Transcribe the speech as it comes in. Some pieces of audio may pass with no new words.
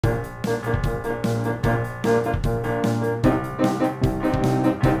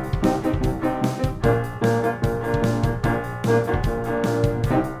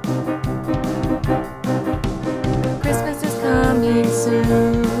Christmas is coming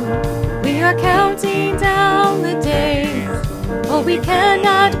soon. We are counting down the days. Oh, we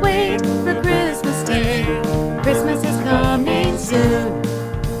cannot wait for Christmas Day. Christmas is coming soon.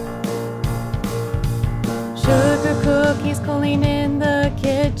 Sugar cookies cooling in the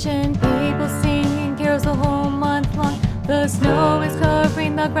kitchen, people singing carols the whole month long. The snow is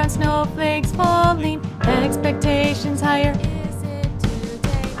covering the ground, snowflakes falling, expectations higher.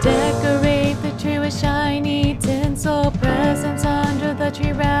 Decorate the tree with shiny tinsel, presents under the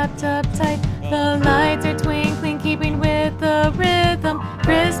tree wrapped up tight. The lights are twinkling, keeping with the rhythm.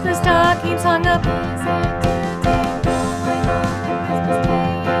 Christmas stockings hung up.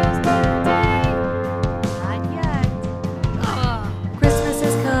 Christmas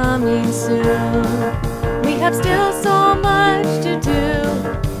is coming soon. We have still so much to do.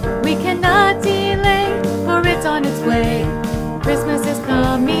 We cannot delay, for it's on its way. Christmas is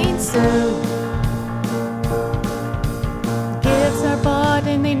coming soon. Gifts are bought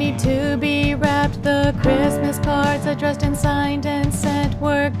and they need to be wrapped. The Christmas cards addressed and signed and sent.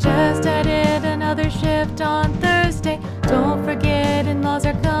 Work just added another shift on Thursday. Don't forget, in-laws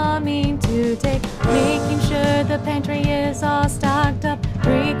are coming today. Making sure the pantry is all stocked up.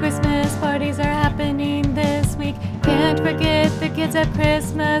 Pre-Christmas parties are happening this week. Can't forget the kids at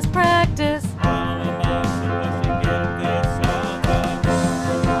Christmas practice.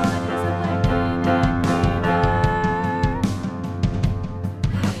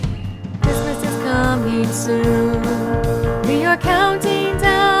 Coming soon. We are counting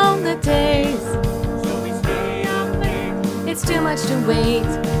down the days. So we stay up late. It's too much to wait.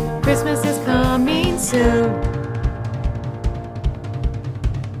 Christmas is coming soon.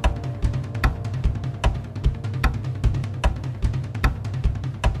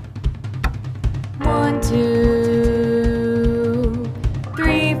 One, 2,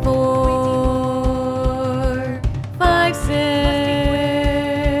 3, 4, 5, 6,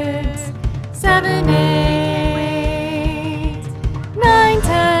 7, 8, 9,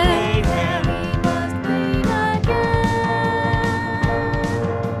 10. We must wait again.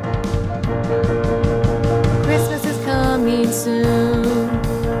 Christmas is coming soon.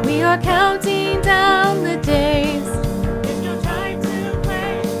 We are counting down the days. There's no time to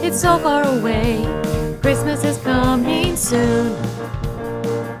play. It's so far away. Christmas is coming soon.